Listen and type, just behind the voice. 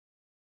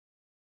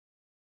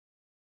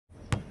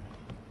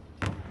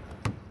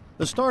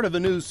The start of a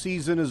new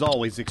season is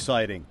always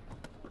exciting,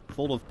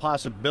 full of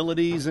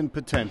possibilities and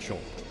potential.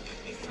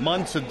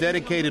 Months of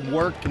dedicated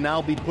work can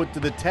now be put to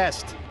the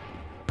test.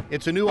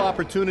 It's a new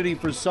opportunity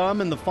for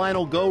some and the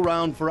final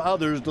go-round for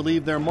others to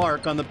leave their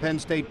mark on the Penn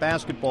State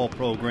basketball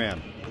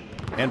program,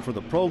 and for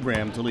the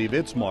program to leave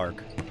its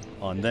mark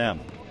on them.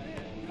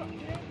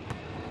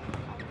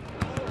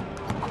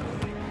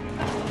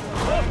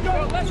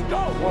 Let's go!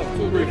 1,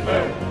 2, 3,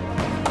 4.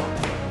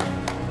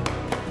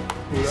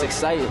 It's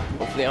exciting.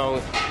 Hopefully I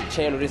don't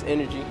channel this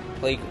energy,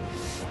 play,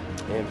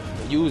 and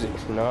use it,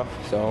 you know?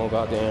 So I don't go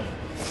out there and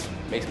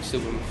make some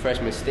super fresh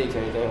mistakes or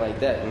anything like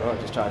that, you know?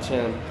 Just try to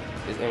channel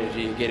this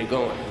energy and get it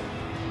going.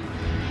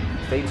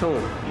 Stay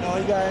tuned. You know,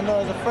 you gotta know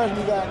as a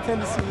freshman, you got a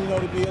tendency, you know,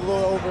 to be a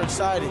little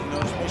overexcited, you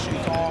know? Just make sure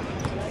you're calm,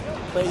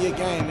 play your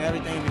game, and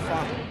everything will be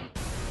fine.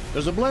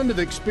 There's a blend of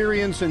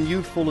experience and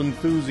youthful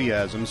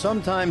enthusiasm,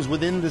 sometimes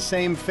within the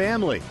same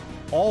family,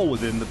 all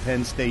within the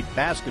Penn State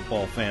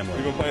basketball family.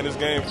 We've been playing this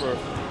game for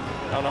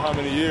I don't know how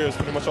many years,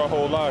 pretty much our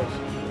whole lives.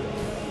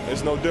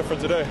 It's no different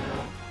today.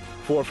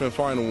 Fourth and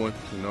final one,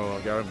 you know,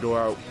 I got to go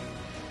out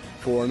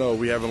 4-0.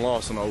 We haven't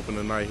lost on the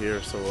opening night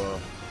here, so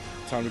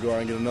time to go out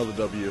and get another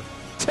W.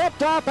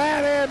 Tipped up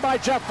and in by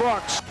Jeff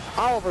Brooks.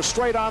 Oliver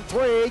straight on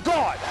three,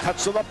 good.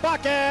 Cuts to the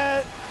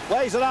bucket,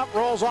 lays it up,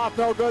 rolls off,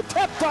 no good.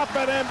 Tipped up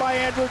and in by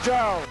Andrew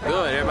Jones.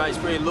 Good, everybody's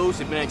pretty loose.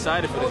 We've been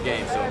excited for this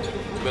game, so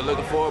we've been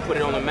looking forward, put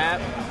it on the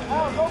map,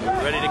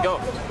 ready to go.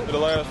 It's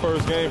the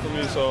first game for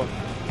me, so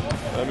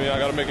I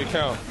got to make it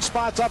count.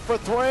 Spots up for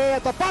three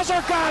at the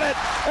buzzer, got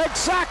it!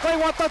 Exactly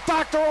what the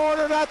doctor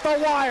ordered at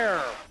the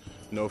wire.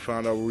 You know,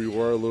 found out where we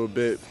were a little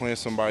bit, playing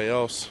somebody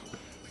else.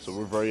 So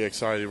we're very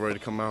excited, ready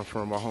to come out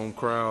from our home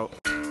crowd.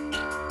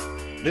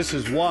 This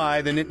is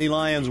why the Nittany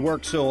Lions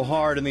work so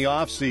hard in the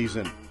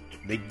offseason.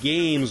 The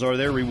games are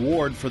their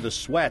reward for the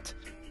sweat.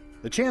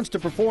 The chance to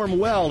perform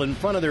well in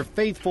front of their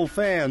faithful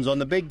fans on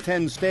the Big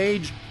Ten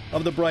stage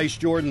of the Bryce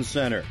Jordan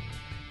Center.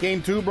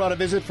 Game 2 brought a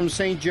visit from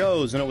St.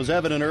 Joe's, and it was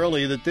evident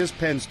early that this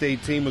Penn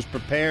State team was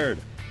prepared.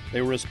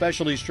 They were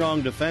especially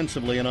strong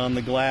defensively and on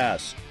the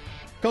glass.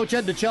 Coach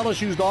Ed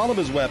DeChellis used all of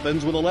his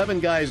weapons, with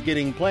 11 guys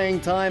getting playing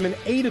time and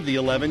 8 of the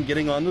 11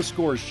 getting on the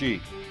score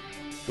sheet.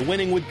 The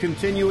winning would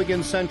continue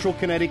against Central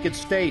Connecticut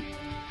State.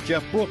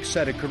 Jeff Brooks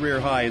set a career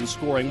high in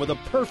scoring with a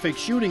perfect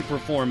shooting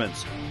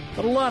performance.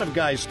 But a lot of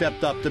guys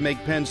stepped up to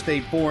make Penn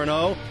State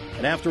 4-0,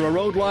 and after a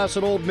road loss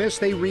at Ole Miss,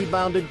 they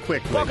rebounded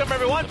quickly. Welcome,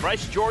 everyone.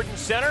 Bryce Jordan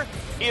Center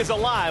is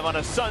alive on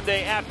a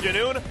Sunday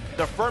afternoon.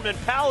 The Furman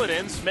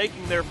Paladins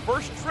making their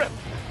first trip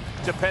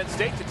to Penn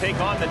State to take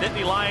on the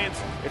Nittany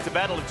Lions. It's a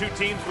battle of two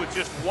teams with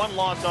just one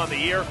loss on the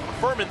year.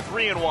 Furman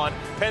 3-1,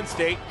 Penn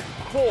State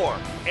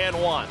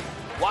 4-1.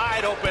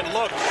 Wide open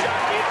look,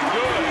 shot is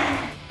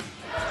good.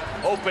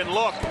 Open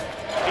look.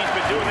 He's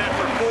been doing that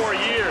for 4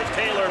 years.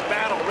 Taylor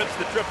Battle rips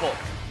the triple.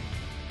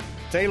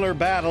 Taylor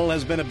Battle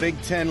has been a Big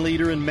Ten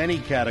leader in many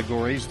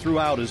categories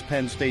throughout his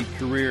Penn State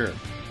career.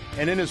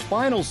 And in his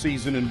final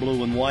season in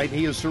blue and white,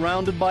 he is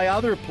surrounded by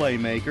other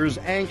playmakers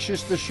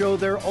anxious to show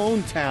their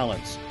own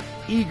talents,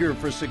 eager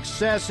for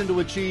success and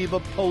to achieve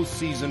a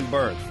postseason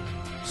berth.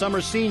 Some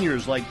are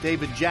seniors like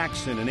David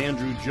Jackson and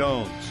Andrew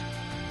Jones.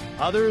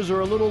 Others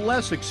are a little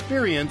less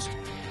experienced,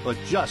 but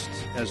just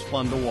as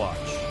fun to watch.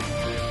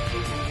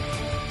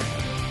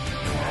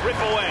 Rip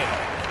away.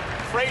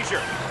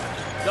 Frazier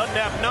doesn't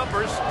have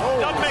numbers,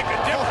 doesn't make a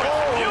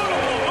difference. Beautiful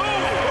move.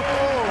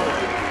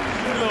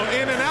 A little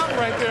in and out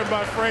right there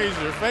by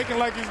Frazier, faking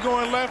like he's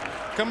going left,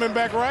 coming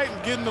back right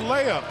and getting the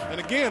layup.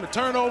 And again, a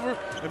turnover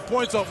and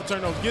points off a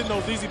turnover, getting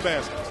those easy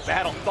baskets.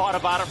 Battle thought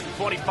about it from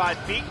 25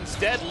 feet,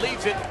 instead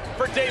leaves it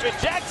for David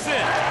Jackson.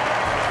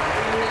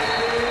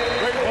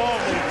 Great ball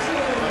moves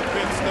by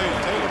Penn State.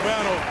 Taylor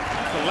Battle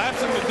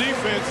collapsing the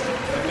defense,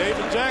 and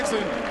David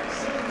Jackson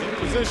in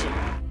position.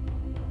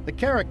 The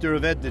character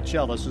of Ed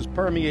DeChellis has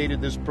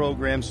permeated this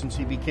program since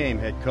he became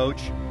head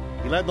coach.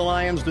 He led the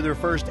Lions to their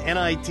first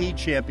NIT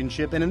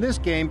championship, and in this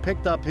game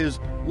picked up his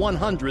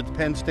 100th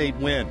Penn State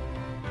win.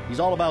 He's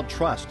all about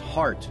trust,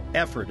 heart,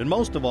 effort, and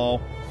most of all,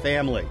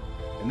 family.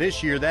 And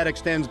this year, that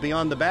extends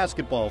beyond the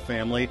basketball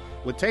family,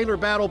 with Taylor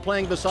Battle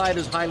playing beside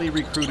his highly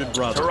recruited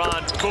brother.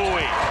 Teron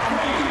Bowie.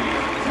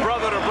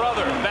 Brother to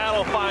brother,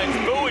 Battle finds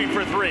Bowie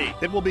for three.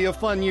 It will be a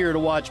fun year to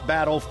watch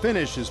Battle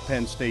finish his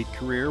Penn State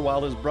career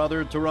while his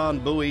brother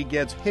Teron Bowie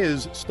gets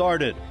his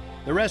started.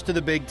 The rest of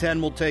the Big Ten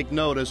will take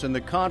notice, and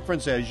the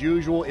conference, as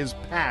usual, is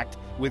packed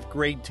with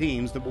great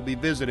teams that will be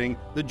visiting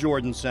the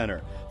Jordan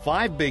Center.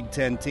 5 Big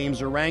Ten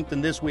teams are ranked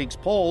in this week's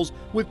polls,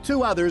 with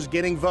 2 others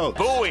getting votes.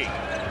 Bowie,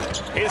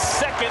 his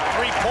second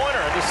three-pointer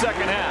in the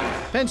second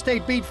half. Penn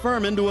State beat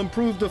Furman to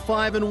improve to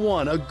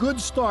 5-1, a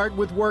good start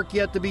with work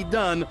yet to be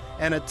done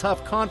and a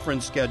tough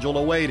conference schedule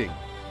awaiting.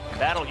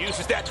 Battle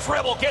uses that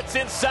dribble, gets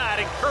inside,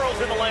 and curls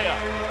in the layup.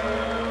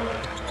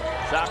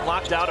 Shot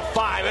clock down to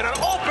 5, and an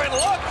open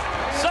look.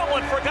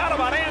 Someone forgot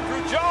about Andrew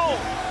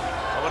Jones.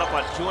 Coming up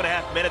on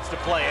 2.5 minutes to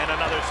play, and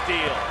another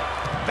steal.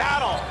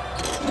 Battle.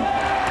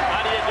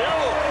 How do you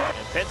do?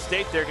 In Penn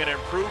State, they're going to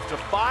improve to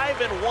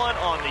 5-1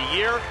 on the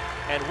year,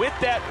 And with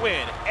that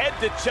win, Ed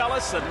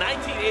DeChellis, a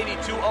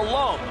 1982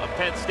 alum of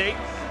Penn State,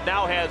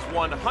 now has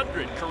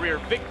 100 career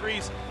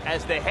victories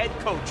as the head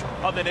coach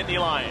of the Nittany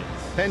Lions.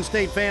 Penn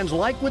State fans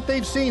like what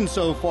they've seen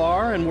so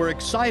far, and we're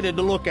excited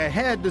to look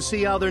ahead to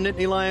see how their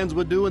Nittany Lions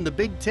would do in the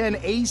Big Ten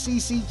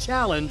ACC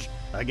Challenge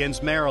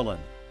against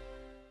Maryland.